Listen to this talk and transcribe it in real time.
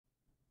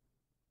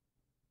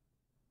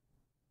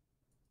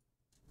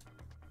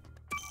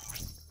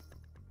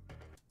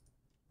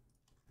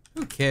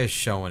cares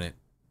showing it?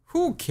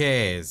 Who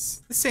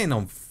cares? This ain't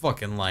no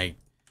fucking, like,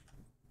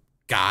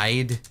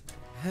 guide.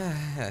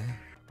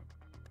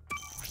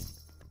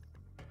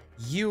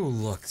 You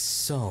look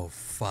so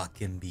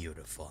fucking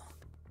beautiful.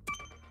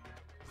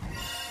 Outstanding!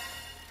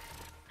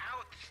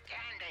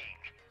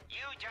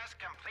 You just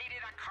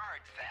completed a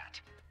card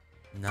set.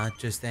 Not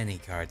just any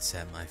card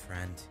set, my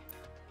friend.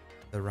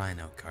 The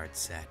Rhino card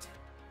set.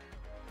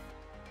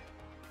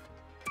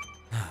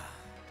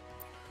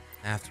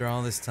 After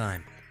all this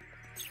time,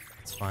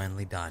 it's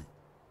finally done.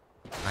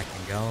 I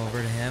can go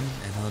over to him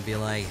and he'll be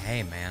like,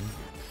 hey man,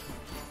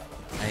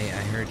 I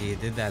heard you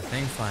did that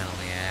thing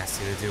finally I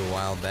asked you to do a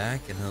while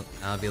back, and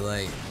I'll be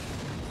like,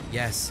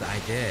 yes, I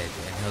did.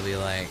 And he'll be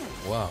like,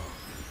 whoa,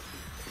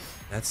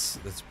 that's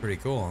pretty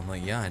cool. I'm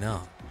like, yeah, I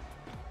know.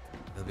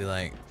 He'll be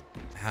like,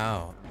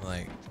 how? I'm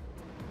like,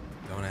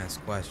 don't ask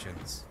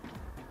questions.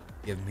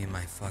 Give me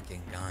my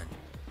fucking gun.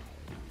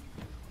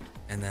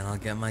 And then I'll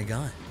get my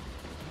gun.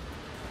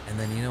 And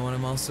then you know what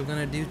I'm also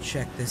gonna do?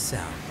 Check this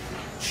out.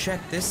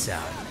 Check this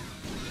out.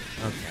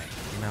 Okay,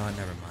 you know what?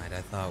 Never mind.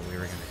 I thought we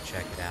were gonna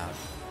check it out.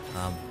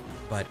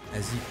 But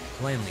as you can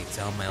plainly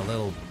tell, my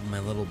little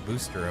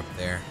booster up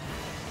there,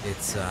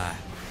 it's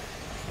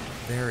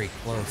very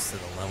close to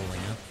the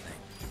leveling up thing.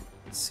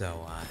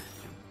 So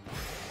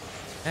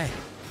hey,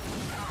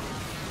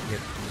 you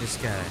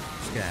just gotta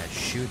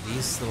shoot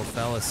these little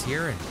fellas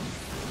here,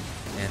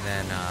 and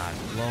then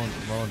lo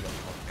and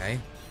okay.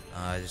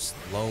 Just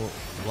lo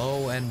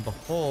and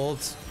behold,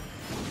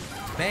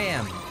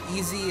 bam!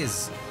 Easy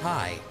as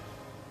pie.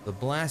 The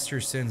blaster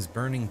sends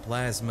burning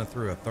plasma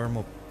through a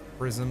thermal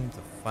prism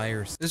to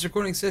fire. This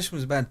recording session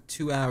was about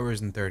 2 hours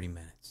and 30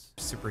 minutes.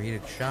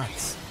 Superheated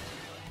shots.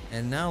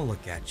 And now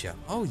look at you.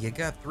 Oh, you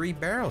got 3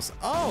 barrels.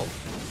 Oh!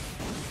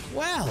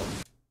 Well!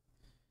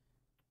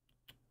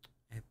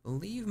 I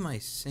believe my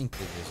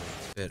syncage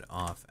is a bit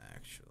off,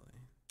 actually.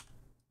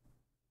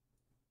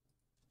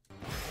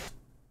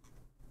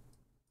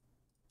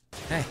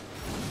 Hey,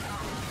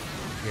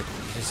 you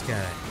just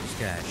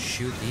gotta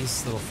shoot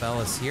these little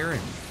fellas here,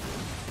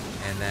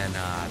 and then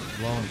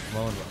lo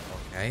and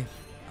okay,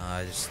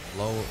 just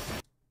low.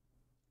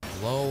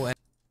 And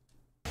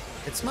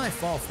it's my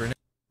fault for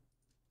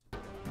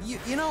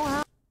you know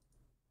how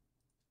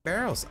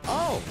barrels.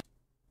 Oh,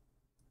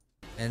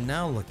 and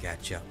now look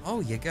at you. Oh,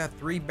 you got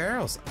 3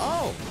 barrels.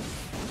 Oh.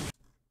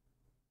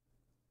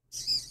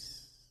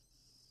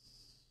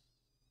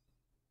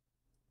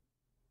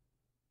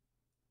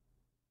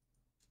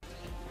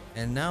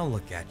 And now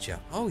look at you.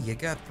 Oh, you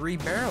got 3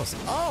 barrels.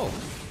 Oh!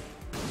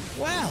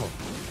 Well!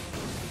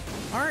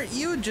 Aren't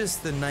you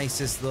just the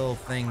nicest little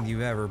thing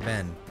you've ever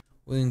been?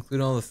 Will you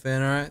include all the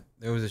fan art?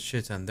 There was a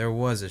shit ton. There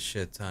was a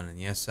shit ton, and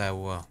yes, I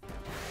will.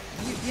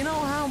 You know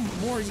how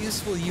more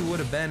useful you would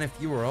have been if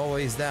you were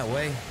always that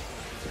way?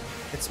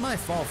 It's my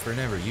fault for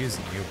never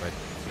using you, but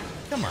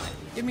come on,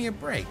 give me a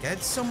break. I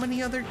had so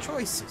many other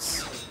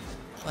choices.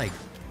 Like,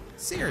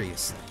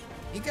 seriously.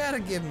 You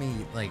gotta give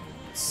me, like,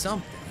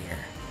 something here.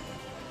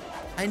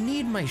 I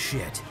need my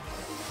shit.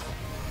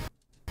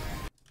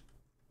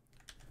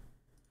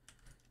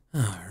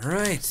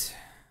 Alright.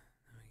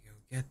 Let me go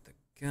get the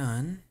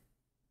gun.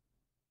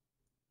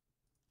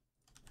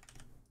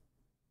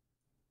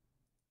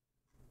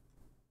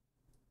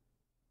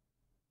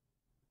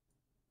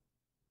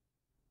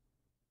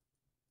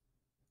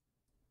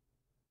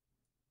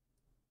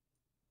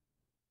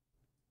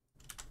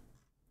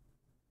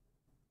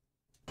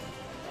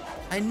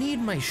 I need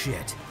my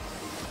shit.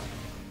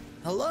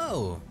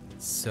 Hello.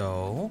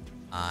 So,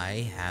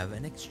 I have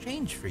an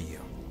exchange for you.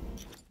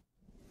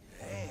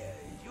 Hey,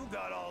 you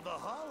got all the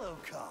holo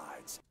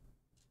cards.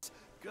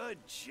 Good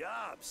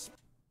job.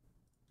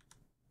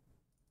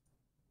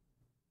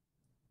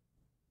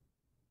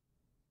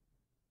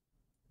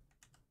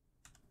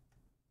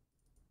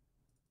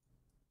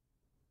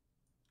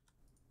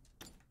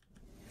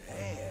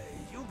 Hey,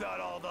 you got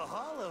all the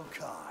holo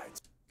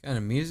cards. What kind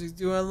of music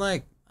do I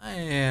like?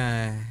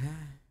 I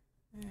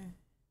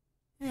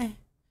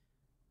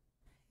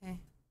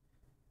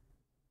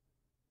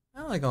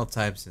like all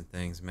types of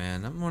things,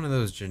 man. I'm one of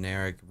those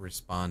generic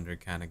responder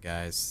kind of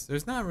guys.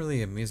 There's not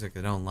really a music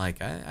I don't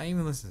like. I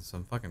even listen to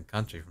some fucking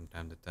country from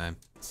time to time.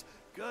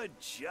 Good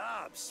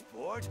job,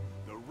 sport.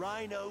 The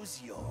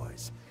rhino's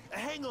yours.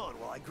 Hang on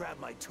while I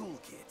grab my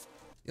toolkit.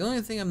 The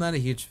only thing I'm not a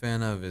huge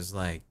fan of is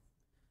like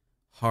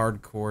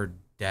hardcore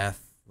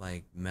death,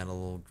 like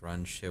metal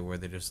grunge shit where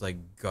they just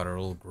like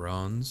guttural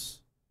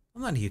groans.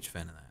 I'm not a huge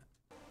fan of that.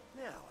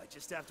 Now I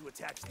just have to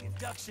attach the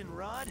induction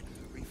rod,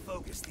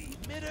 refocus the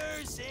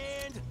emitters,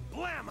 and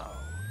blammo!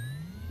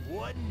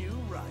 One new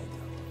rhino.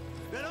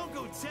 Now don't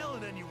go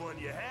telling anyone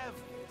you have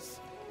this.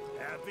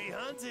 Happy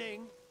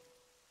hunting!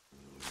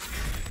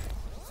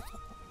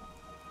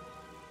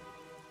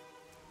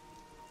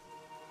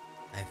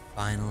 I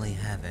finally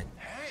have it.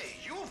 Hey,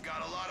 you've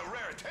got a lot of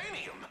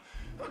raritanium.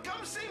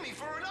 Come see me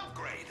for an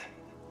upgrade.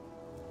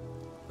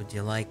 Would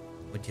you like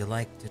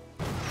to...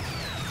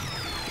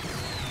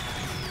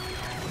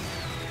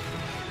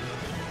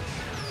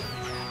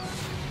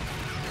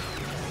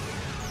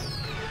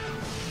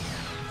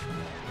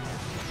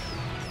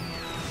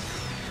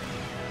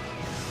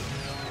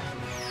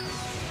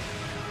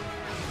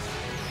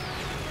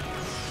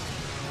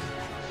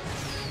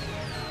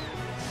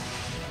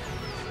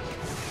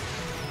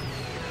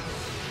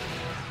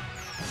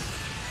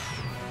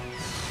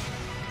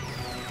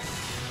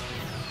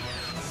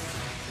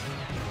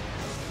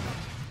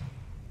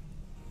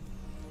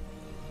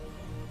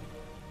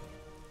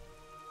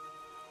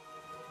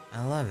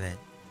 I love it.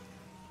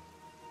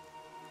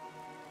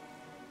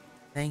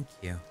 Thank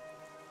you.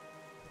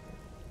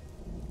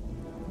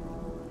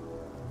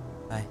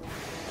 Bye.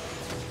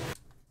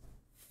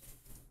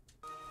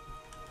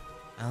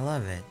 I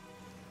love it.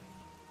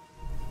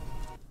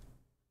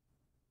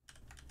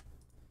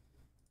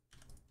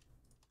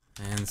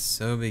 And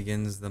so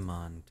begins the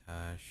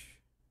montage.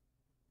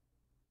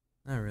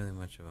 Not really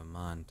much of a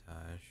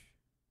montage,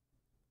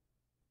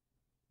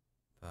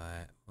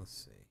 but we'll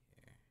see here.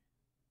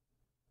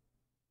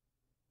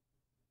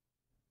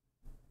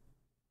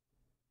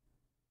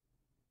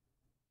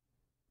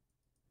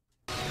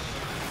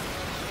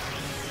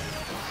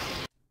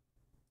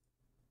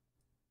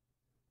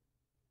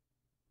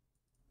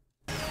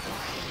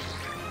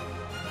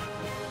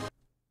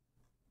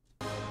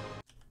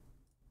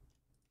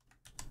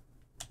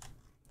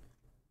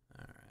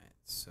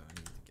 Alright, so I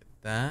need to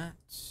get that.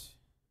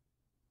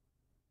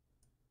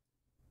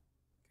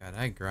 God,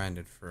 I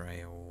grinded for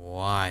a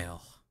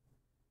while.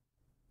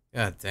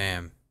 God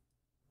damn.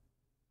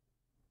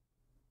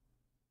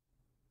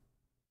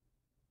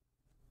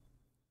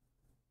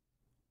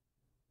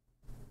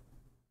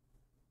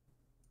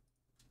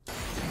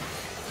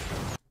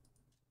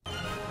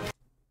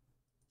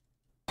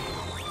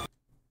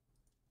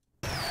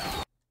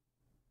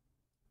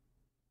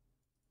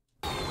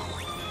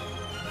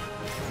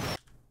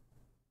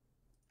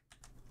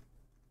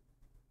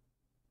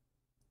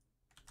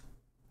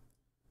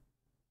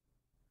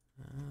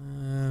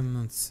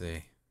 Let's see.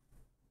 Is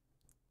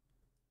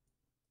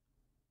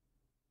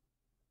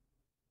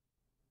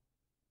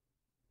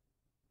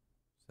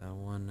that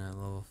one at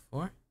level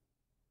 4?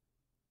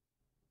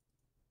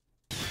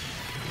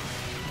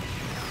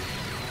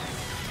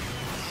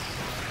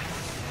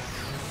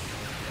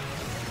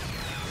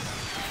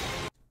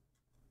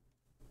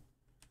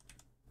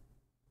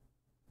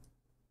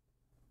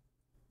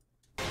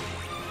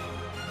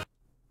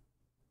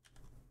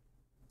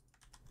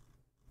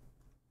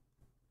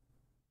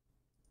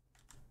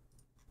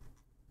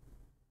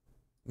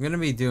 I'm gonna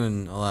be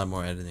doing a lot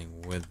more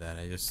editing with that.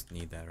 I just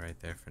need that right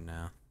there for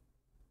now.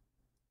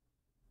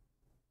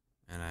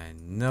 And I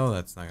know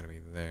that's not gonna be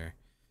there.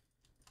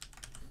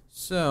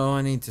 So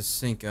I need to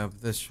sync up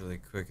this really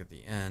quick at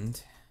the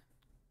end.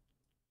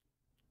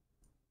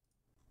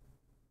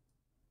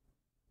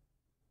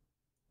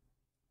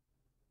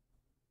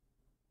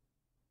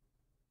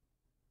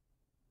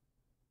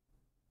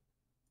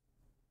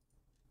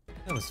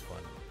 That was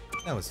fun.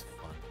 That was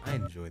fun. I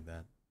enjoyed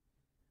that.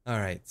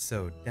 Alright,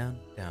 so down,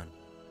 down,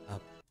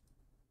 up.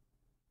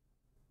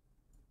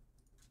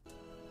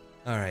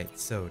 Alright,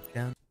 so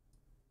down.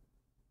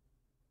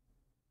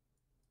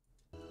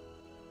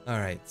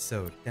 Alright,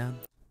 so down.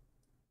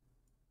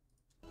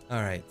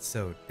 Alright,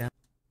 so down.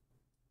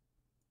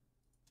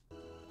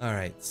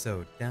 Alright,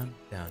 so down,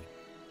 down,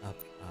 up,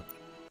 up.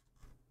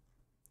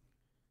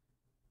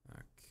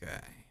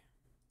 Okay.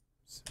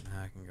 So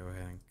now I can go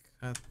ahead and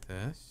cut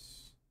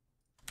this.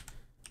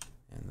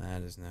 And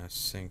that is now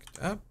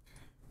synced up.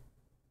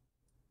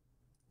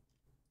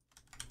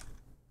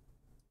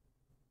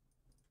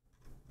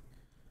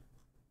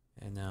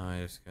 And now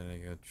I just gotta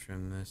go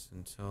trim this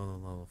until the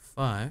level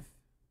 5.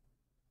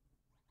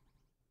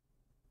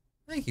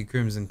 Thank you,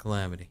 Crimson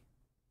Calamity.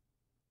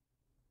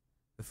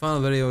 The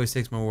final video always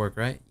takes more work,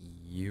 right?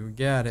 You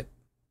got it.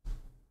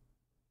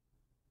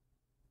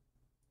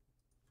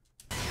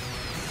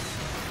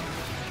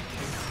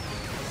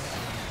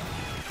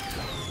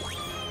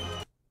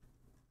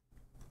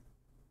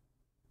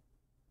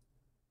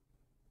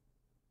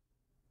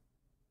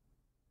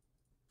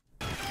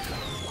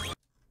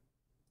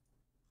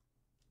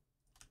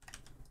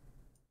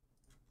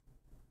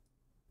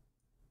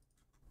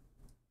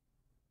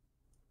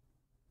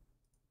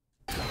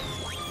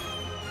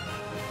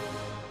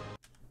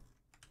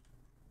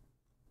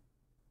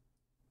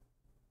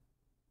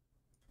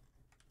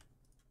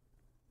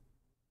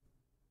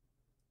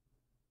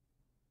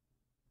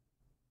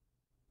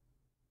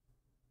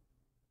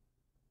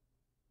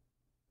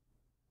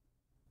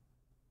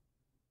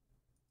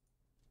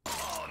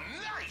 Oh,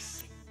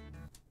 nice!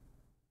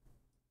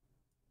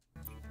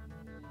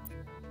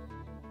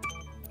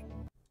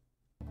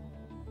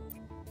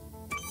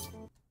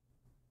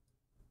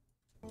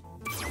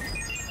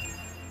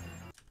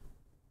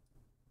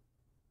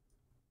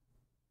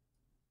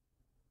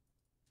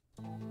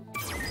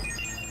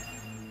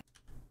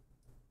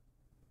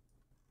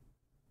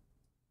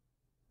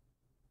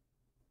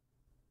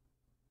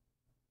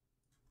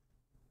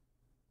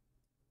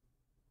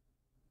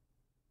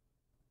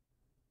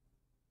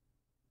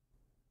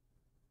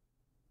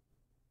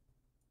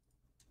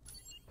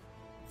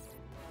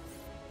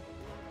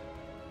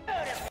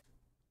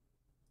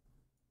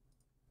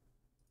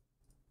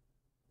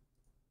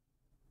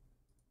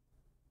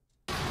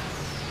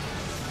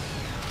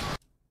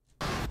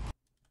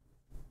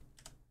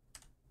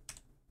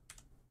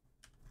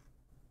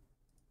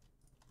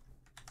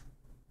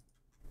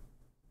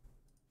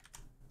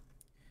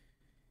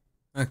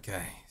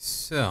 Okay,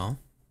 so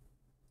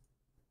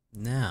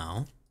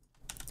now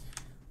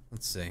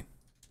let's see.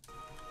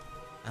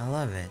 I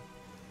love it.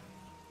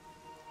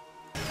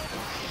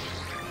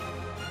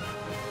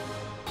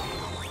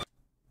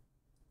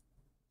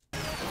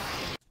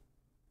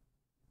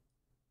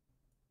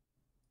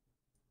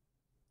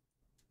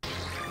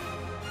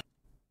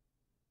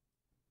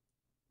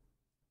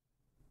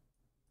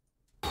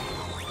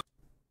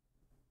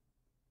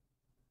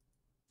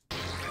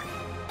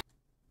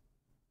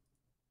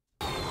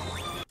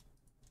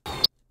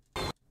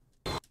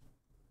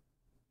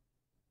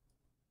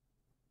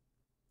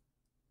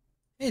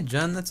 Hey,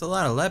 John, that's a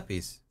lot of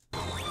leppies.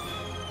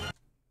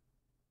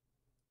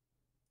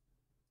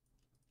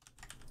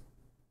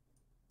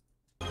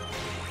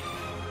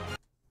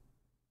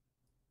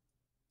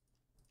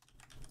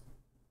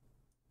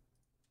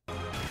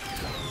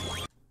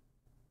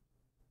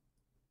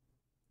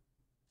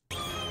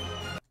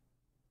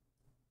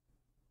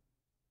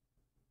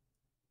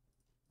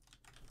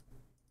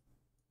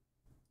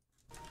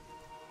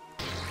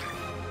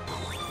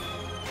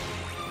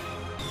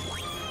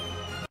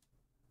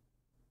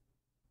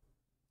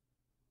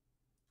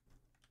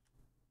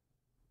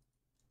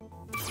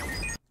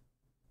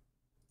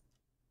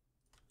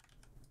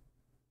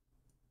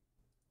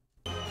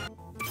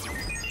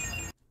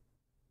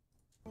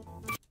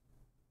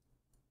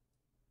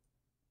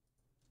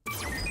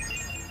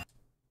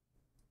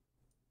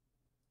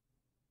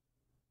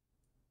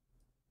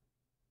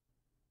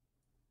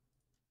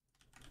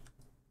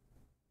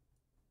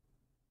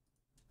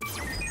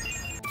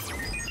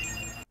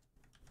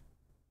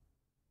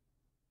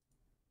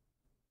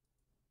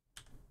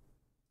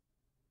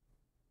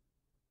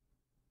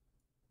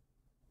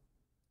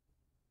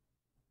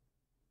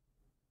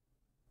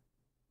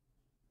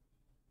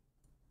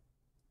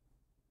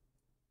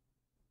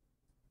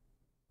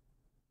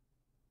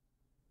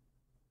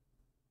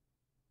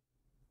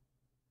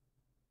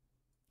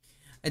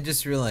 I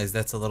just realized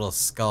that's a little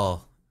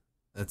skull.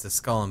 That's a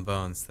skull and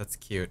bones. That's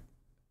cute.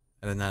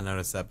 I did not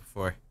notice that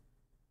before.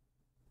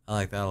 I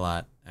like that a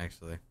lot,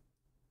 actually.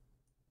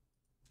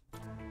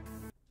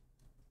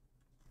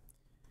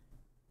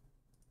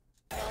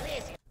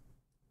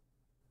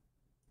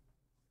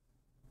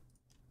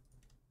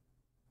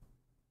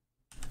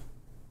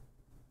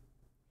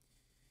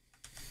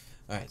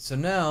 Alright, so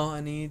now I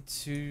need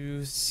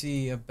to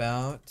see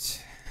about...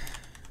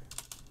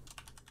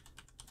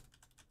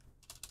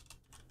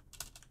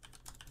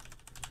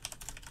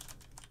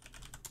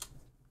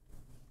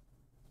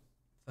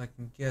 if I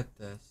can get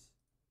this.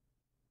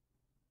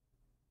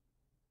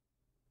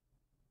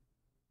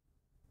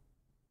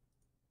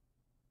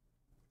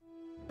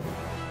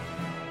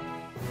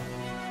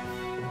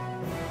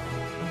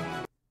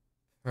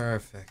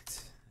 Perfect.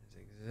 That's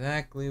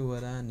exactly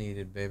what I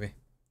needed, baby.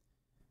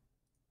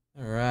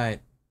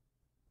 Alright.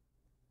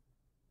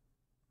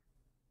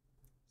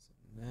 So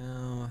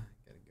now,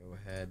 I gotta go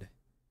ahead.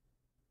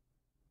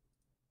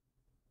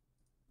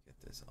 Get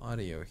this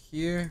audio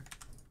here.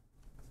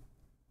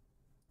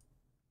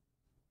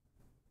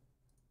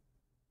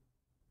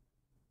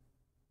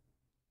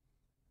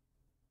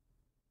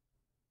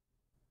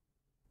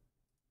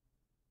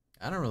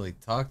 I don't really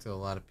talk to a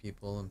lot of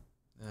people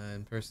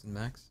in person,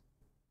 Max.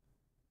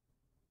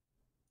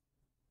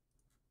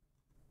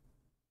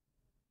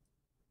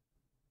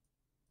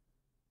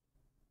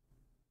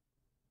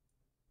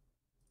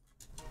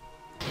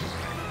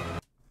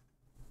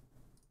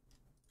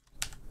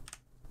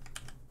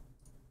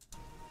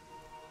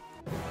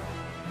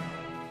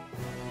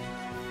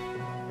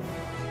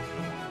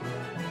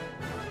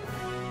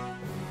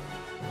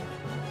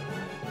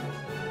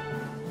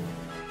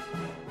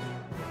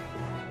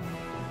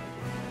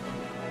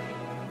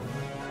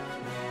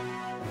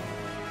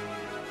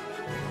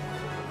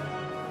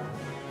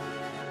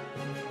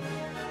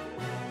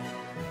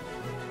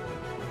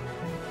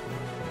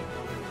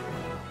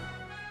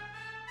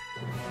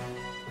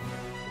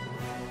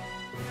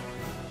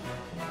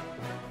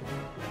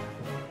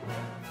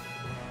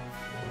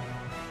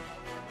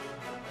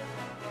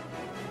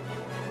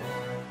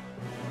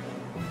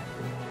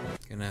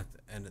 Gonna have to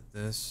edit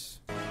this.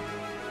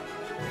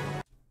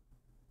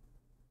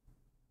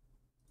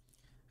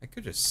 I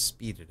could just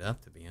speed it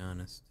up, to be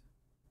honest.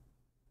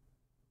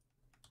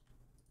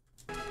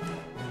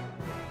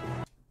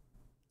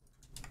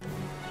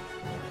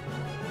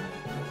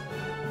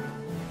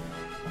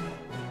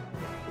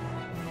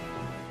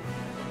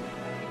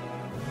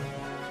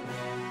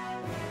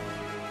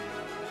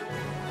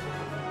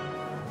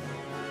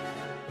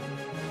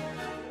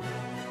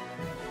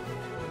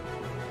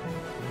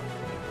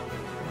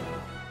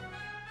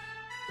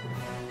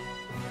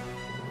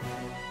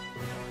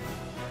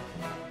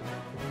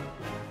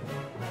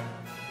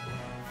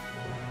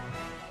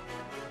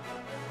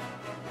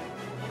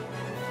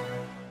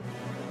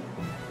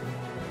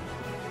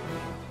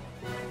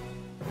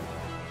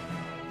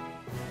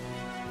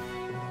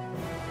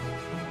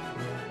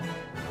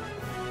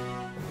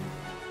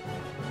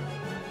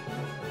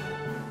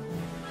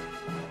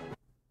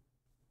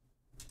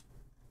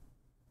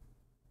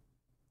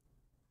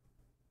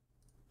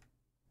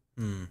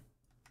 Hmm.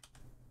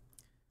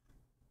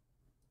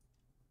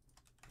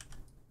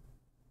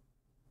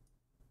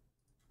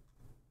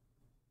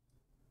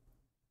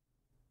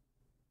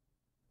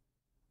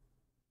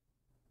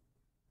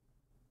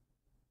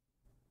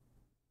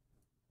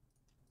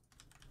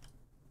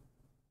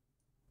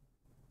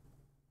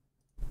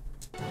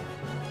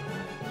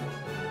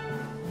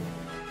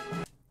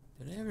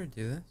 Did I ever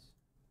do this?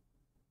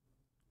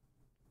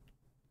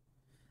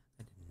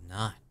 I did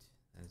not.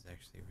 That is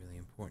actually really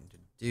important to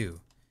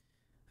do.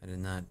 I did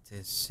not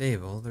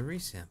disable the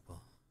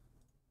resample.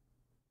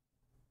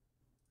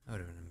 That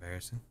would have been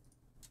embarrassing.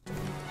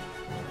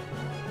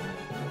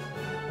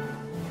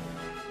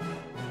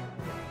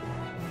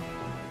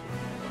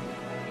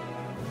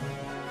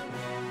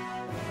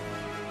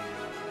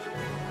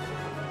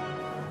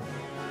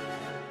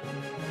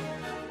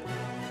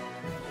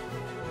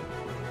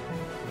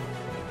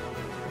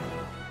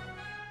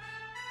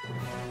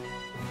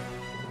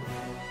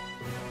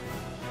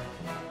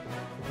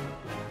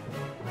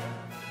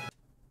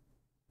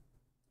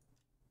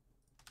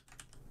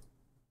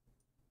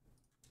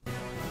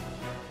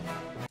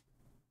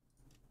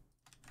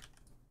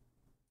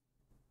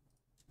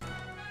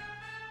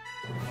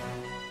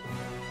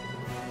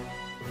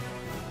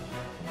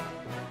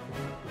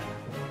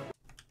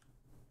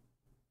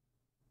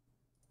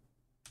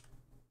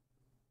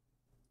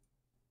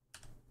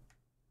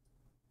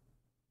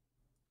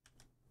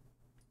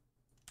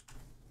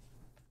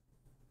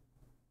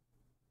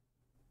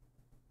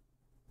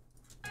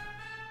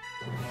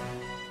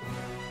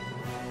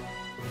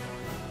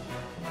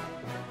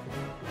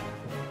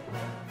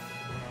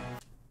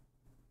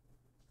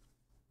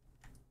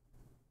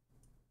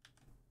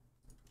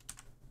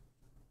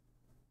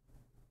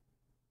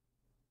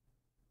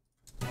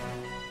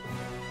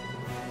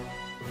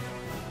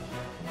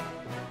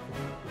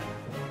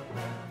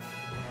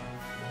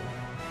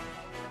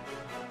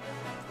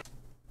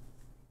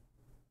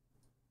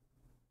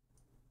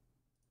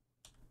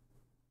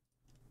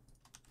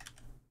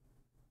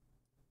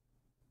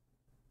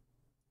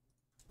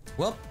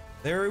 Well,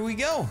 there we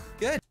go.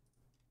 Good.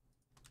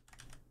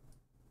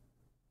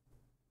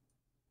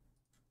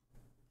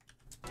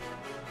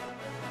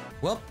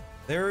 Well,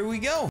 there we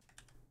go.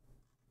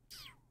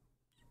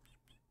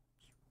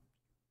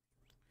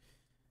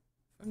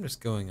 If I'm just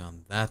going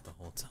on that the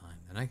whole time,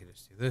 then I could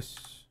just do this.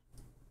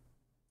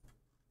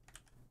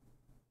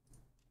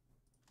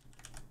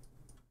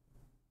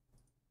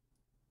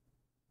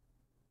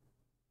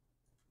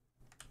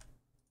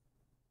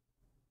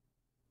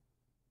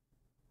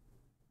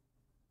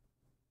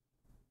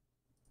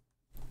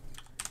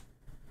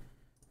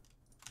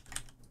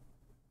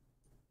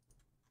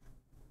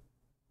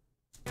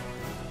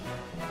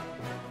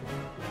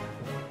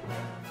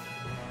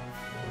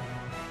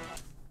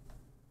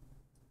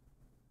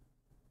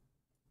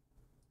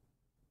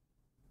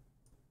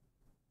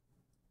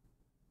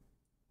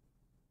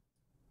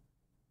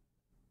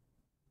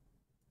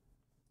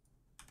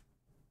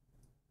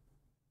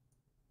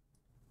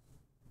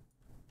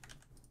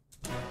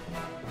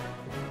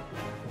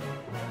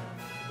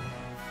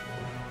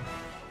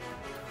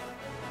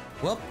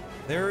 Well,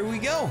 there we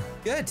go.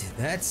 Good.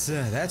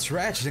 That's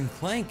Ratchet and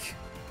Clank.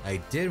 I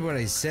did what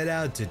I set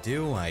out to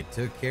do. I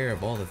took care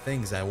of all the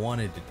things I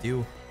wanted to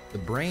do. The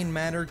brain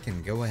matter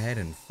can go ahead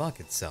and fuck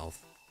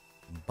itself.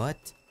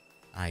 But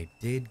I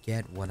did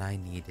get what I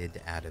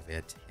needed out of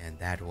it, and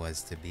that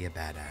was to be a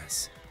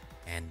badass.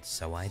 And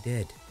so I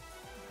did.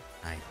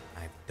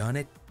 I've done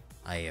it.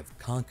 I have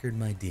conquered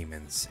my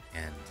demons,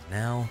 and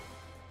now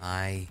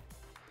I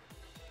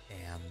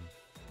am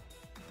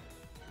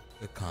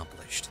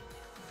accomplished.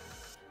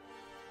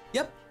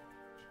 Yep.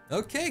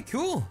 Okay,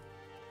 cool.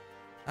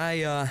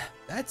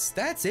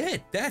 That's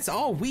it. That's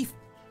all we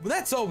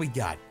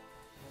got.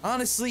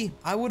 Honestly,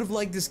 I would have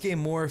liked this game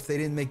more if they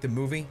didn't make the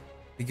movie,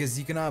 because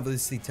you can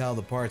obviously tell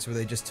the parts where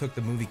they just took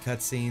the movie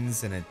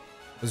cutscenes and it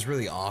was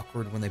really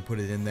awkward when they put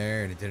it in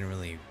there and it didn't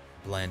really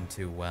blend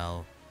too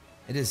well.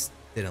 It just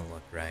didn't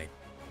look right.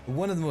 But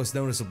one of the most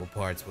noticeable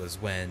parts was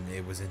when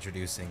it was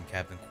introducing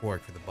Captain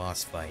Quark for the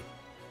boss fight,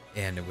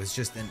 and it was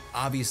just an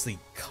obviously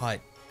cut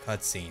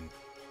cutscene.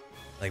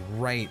 Like,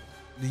 right,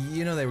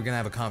 you know, they were gonna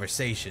have a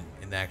conversation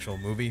in the actual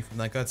movie from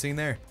that cutscene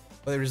there,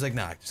 but they were just like,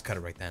 nah, just cut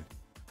it right then.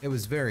 It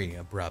was very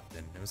abrupt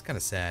and it was kind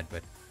of sad,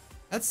 but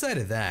outside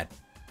of that,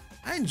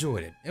 I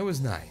enjoyed it. It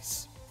was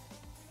nice.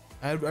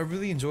 I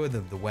really enjoyed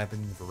the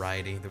weapon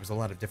variety. There was a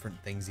lot of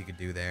different things you could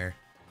do there,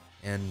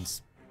 and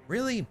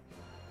really,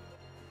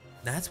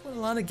 that's what a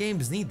lot of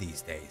games need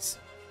these days.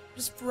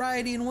 Just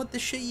variety in what the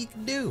shit you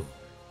can do.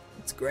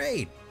 It's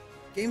great.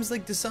 Games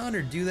like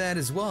Dishonored do that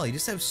as well. You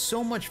just have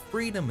so much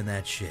freedom in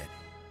that shit.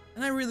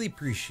 And I really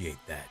appreciate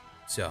that.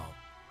 So,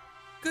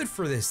 good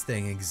for this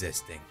thing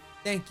existing.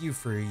 Thank you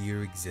for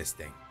your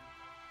existing.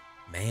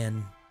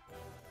 Man.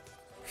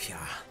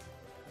 Yeah.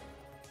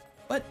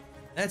 But,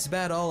 that's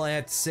about all I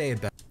have to say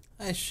about it.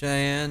 Hi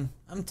Cheyenne.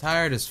 I'm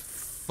tired as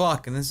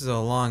fuck, and this is a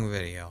long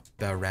video.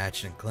 About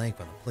Ratchet and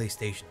Clank on the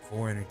PlayStation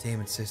 4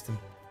 entertainment system.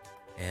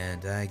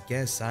 And I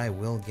guess I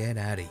will get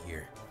out of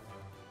here.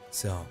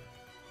 So,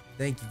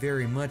 thank you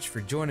very much for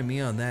joining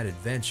me on that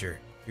adventure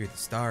through the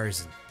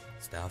stars and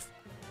stuff.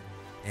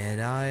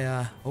 And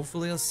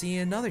hopefully I'll see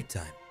you another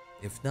time.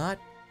 If not,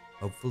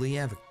 hopefully you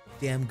have a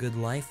damn good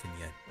life and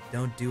you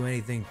don't do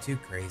anything too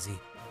crazy.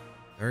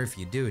 Or if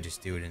you do,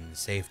 just do it in the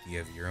safety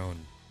of your own.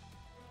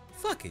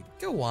 Fuck it,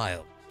 go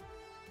wild.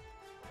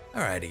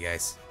 Alrighty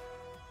guys,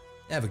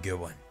 have a good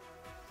one.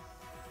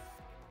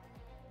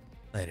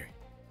 Later.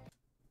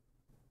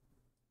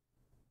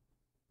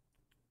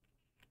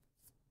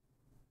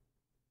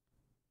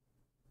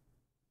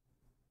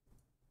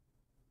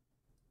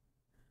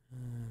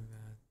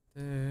 About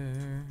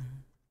there.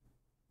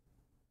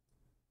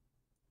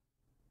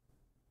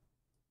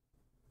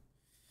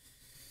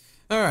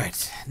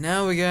 Alright,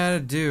 now we gotta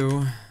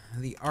do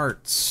the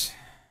arts.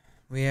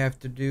 We have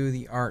to do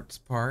the arts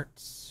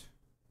parts.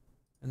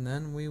 And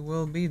then we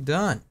will be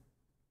done.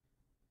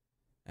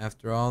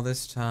 After all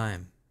this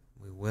time,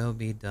 we will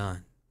be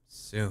done.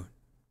 Soon.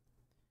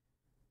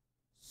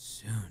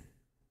 Soon.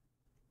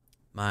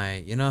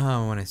 You know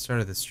how when I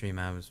started the stream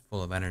I was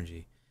full of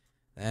energy?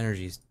 The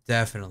energy is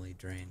definitely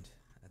drained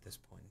at this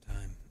point in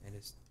time. It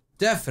is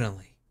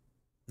definitely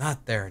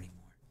not there anymore.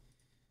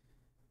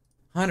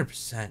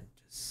 100%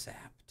 just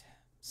sapped.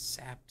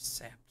 Sapped.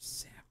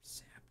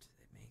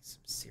 They make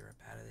some syrup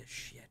out of this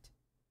shit.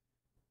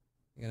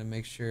 I gotta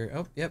make sure.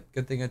 Oh, yep.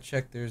 Good thing I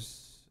checked.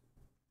 There's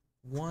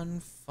one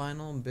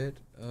final bit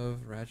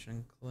of Ratchet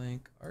and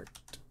Clank art.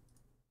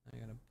 I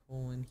gotta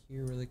pull in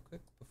here really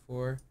quick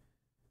before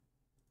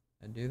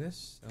I do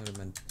this. That would have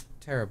been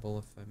terrible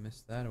if I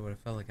missed that. I would have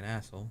felt like an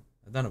asshole.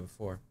 I've done it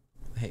before.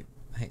 I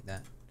hate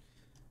that.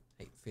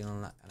 I hate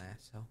feeling like an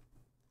asshole.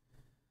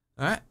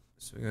 Alright,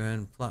 so we go ahead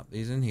and plop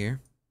these in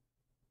here.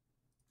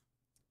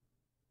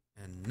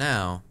 And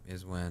now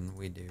is when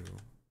we do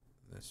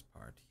this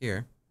part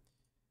here.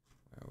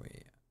 Where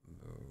we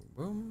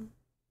boom.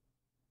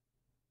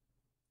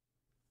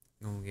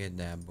 Gonna get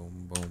that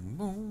boom boom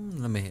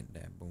boom. Let me hit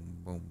that boom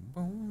boom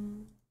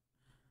boom.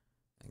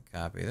 And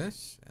copy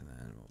this, and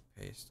then we'll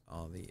paste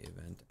all the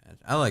event.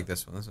 I like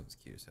this one. This one's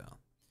cute as hell.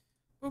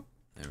 Boop.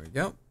 There we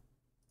go.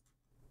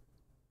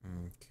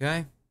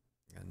 Okay.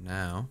 And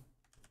now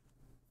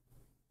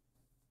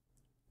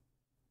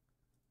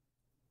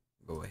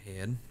go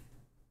ahead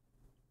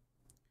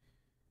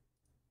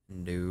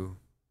and do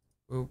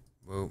boop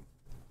boop.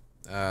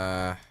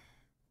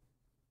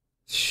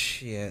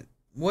 Shit.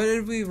 What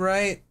did we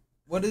write?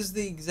 What is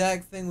the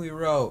exact thing we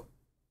wrote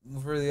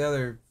for the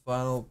other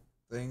final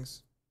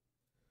things?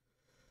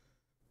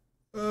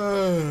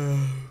 Fuck.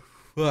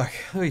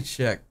 Let me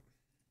check.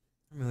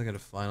 Let me look at a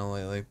final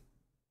lately.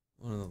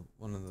 Let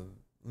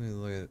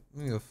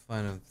me go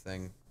find a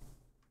thing.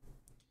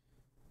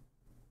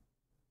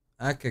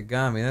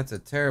 Akagami, that's a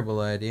terrible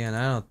idea, and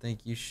I don't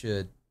think you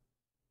should.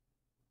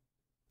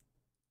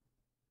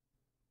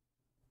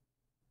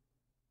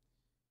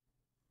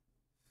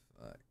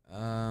 Fuck.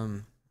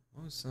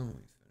 What was something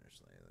we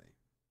finished lately?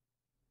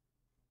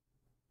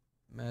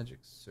 Magic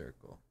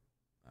Circle.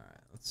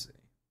 Alright, let's see.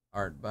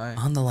 Art by.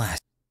 On the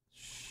last.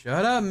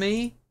 Shut up,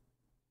 me.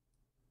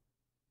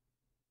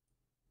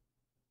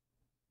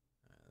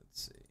 Alright,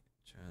 let's see.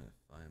 Trying to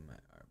find my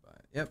art by.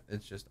 Yep,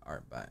 it's just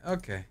art by.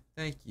 Okay,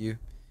 thank you.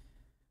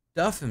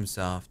 Duff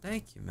himself.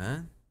 Thank you,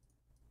 man.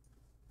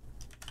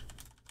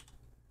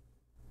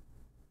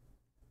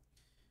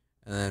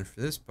 And then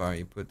for this part,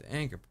 you put the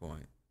anchor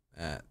point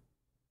at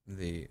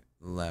the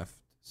left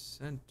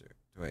center.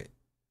 Wait.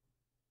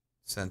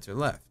 Center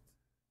left.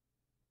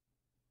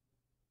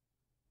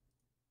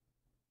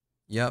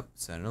 Yep,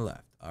 center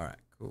left.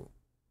 Alright, cool.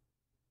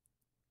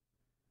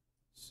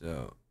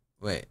 So,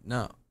 wait,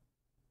 no.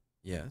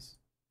 Yes.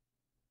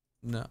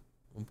 No.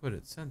 We'll put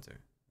it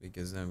center.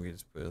 Because then we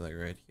just put it like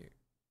right here.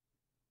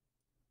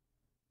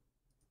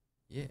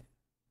 Yeah.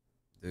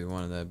 Do we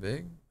want it that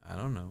big? I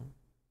don't know.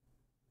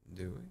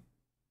 Do we?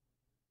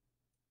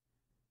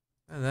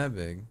 Not that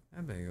big.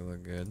 That big will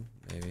look good.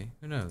 Maybe.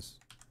 Who knows?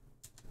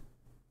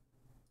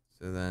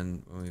 So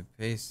then when we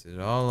paste it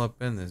all up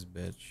in this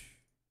bitch.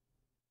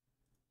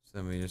 So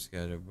then we just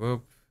gotta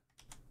boop.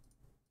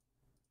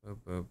 Boop,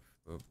 boop,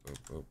 boop, boop,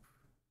 boop.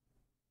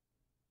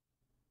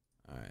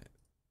 Alright.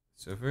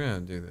 So if we're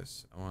gonna do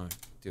this, I wanna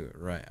do it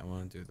right. I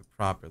wanna do the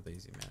proper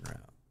lazy man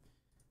route.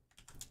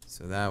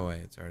 So that way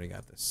it's already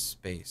got the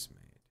space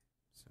made.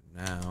 So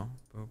now,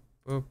 boop,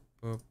 boop,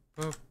 boop,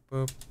 boop,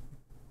 boop.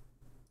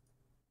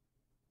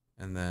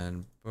 And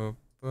then boop,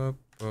 boop,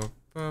 boop,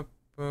 boop,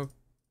 boop,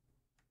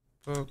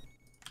 boop,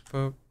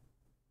 boop.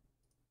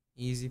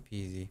 Easy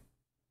peasy.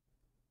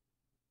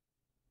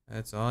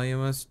 That's all you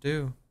must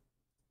do.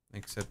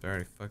 Except I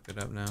already fucked it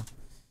up now.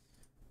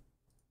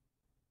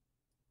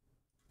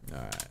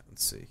 Alright,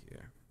 let's see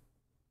here.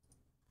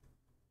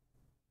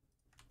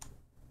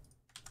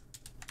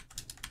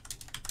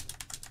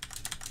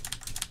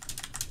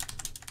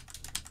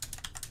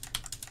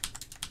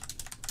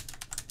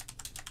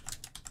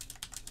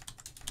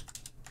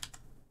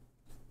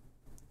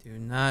 Do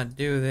not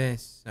do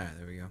this. Alright,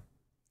 there we go.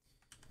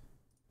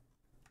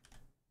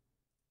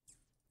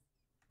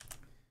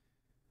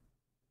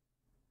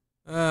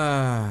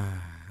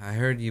 I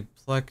heard you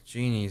pluck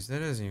genies. That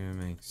doesn't even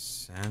make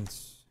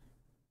sense.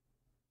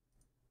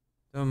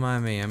 Don't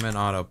mind me, I'm in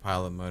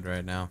autopilot mode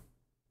right now.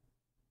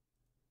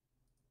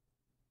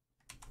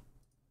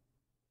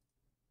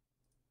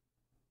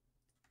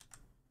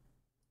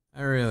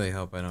 I really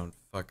hope I don't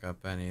fuck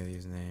up any of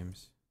these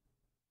names.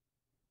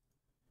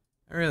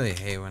 I really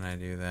hate when I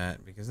do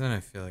that, because then I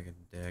feel like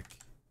a dick.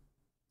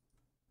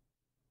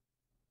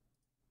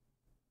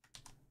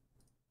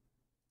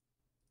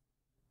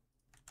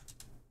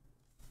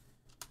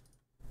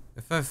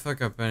 If I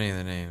fuck up any of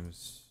the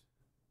names,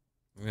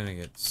 I'm gonna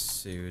get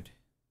sued.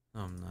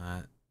 No, I'm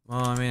not.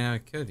 Well, I mean, I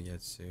could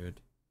get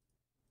sued.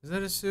 Is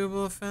that a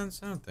suable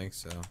offense? I don't think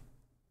so.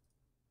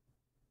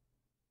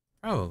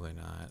 Probably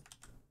not.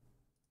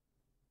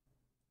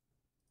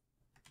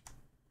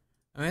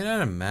 I mean,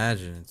 I'd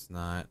imagine it's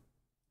not.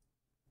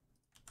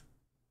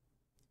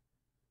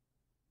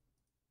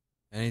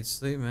 I need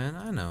sleep, man.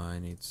 I know I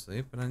need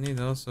sleep, but I need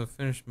to also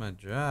finish my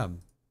job.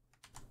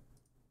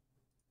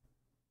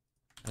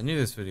 I knew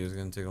this video was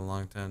going to take a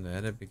long time to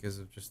edit because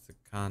of just the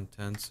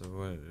contents of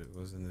what it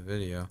was in the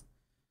video.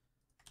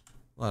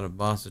 A lot of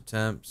boss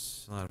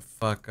attempts, a lot of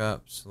fuck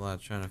ups, a lot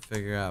of trying to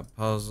figure out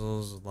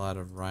puzzles, a lot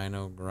of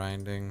rhino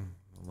grinding,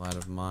 a lot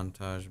of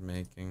montage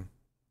making.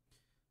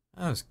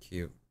 That was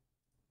cute.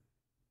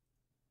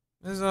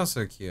 This is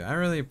also cute. I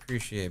really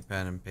appreciate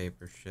pen and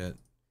paper shit.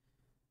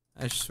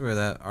 I swear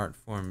that art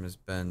form has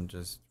been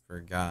just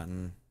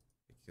forgotten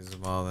because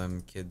of all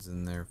them kids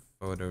and their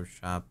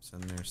photoshops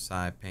and their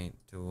Psy paint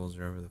tools,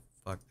 or whatever the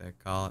fuck they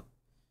call it.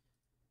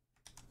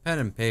 Pen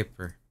and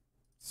paper.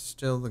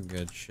 Still the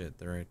good shit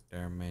right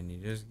there, man.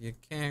 You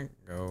can't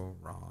go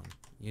wrong.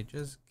 You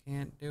just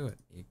can't do it.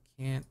 You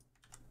can't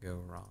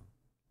go wrong.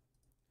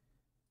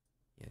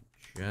 You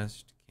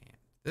just can't.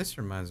 This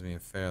reminds me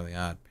of Fairly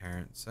Odd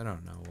Parents. I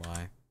don't know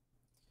why.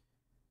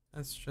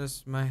 That's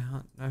just my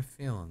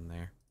feeling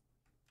there.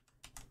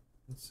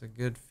 It's a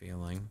good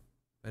feeling,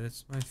 but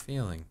it's my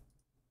feeling.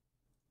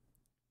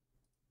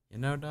 You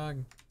know,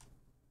 dog?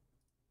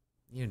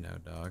 You know,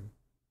 dog.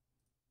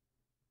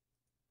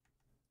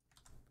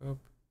 Boop.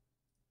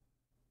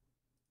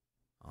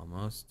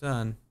 Almost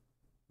done.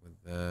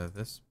 With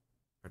this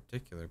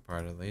particular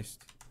part, at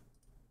least.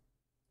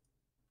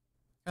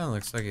 Kinda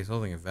looks like he's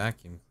holding a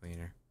vacuum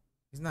cleaner.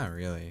 He's not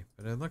really,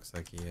 but it looks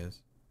like he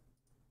is.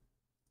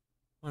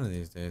 One of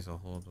these days I'll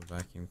hold a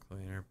vacuum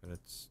cleaner, but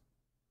it's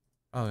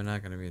probably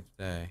not going to be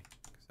today,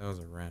 because that was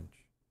a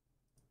wrench.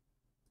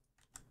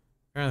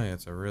 Apparently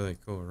it's a really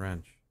cool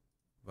wrench,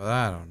 but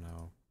I don't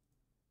know.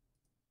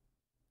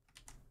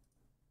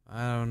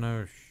 I don't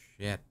know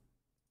shit.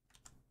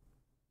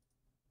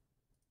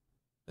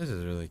 This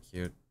is really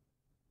cute.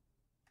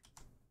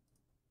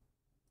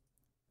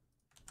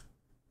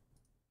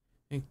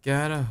 You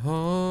gotta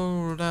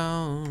hold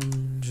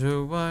on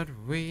to what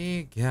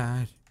we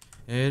got.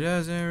 It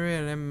doesn't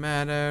really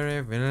matter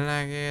if you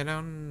like it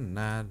or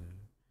not.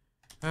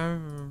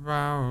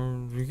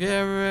 Give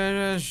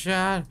it a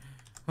shot.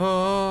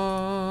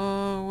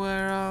 Oh,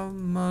 we're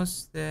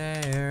almost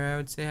there. I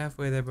would say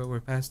halfway there, but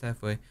we're past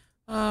halfway.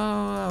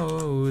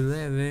 Oh,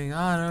 living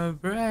on a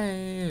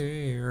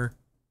prayer.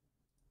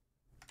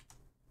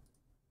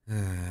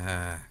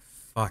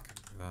 Fuck.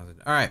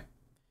 Alright.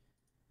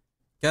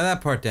 Got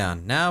that part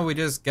down. Now we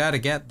just gotta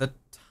get the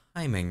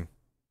timing.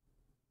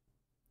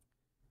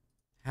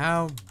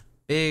 How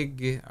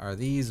big are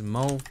these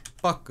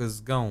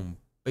motherfuckers gonna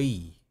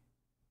be?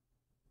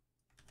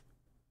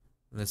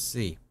 Let's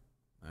see.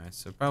 Alright,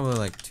 so probably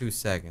like 2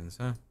 seconds,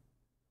 huh?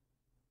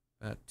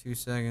 About 2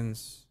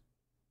 seconds.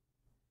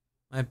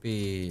 Might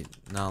be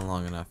not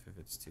long enough if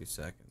it's 2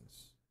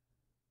 seconds.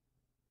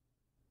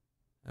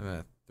 How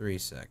about 3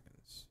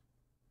 seconds?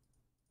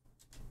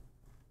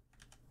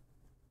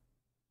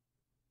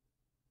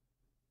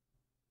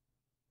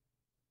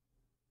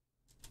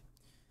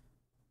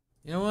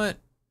 You know what?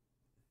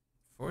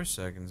 4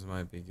 seconds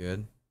might be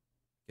good.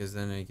 Because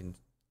then I can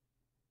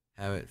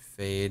have it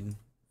fade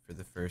for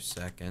the first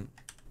second.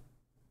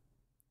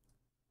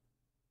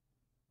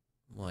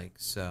 Like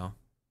so.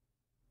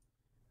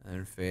 And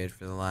then fade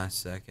for the last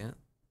second.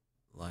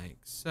 Like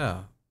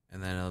so.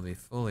 And then it'll be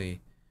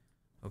fully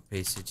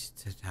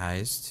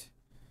opacitized.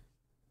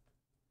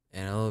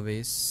 And it'll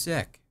be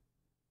sick.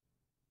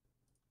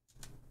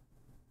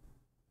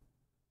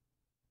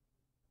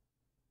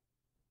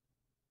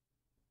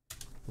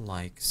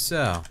 Like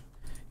so.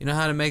 You know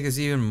how to make this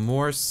even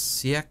more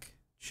sick?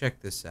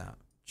 Check this out.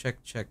 Check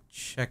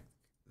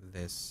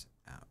this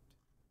out.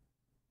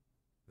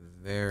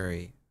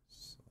 Very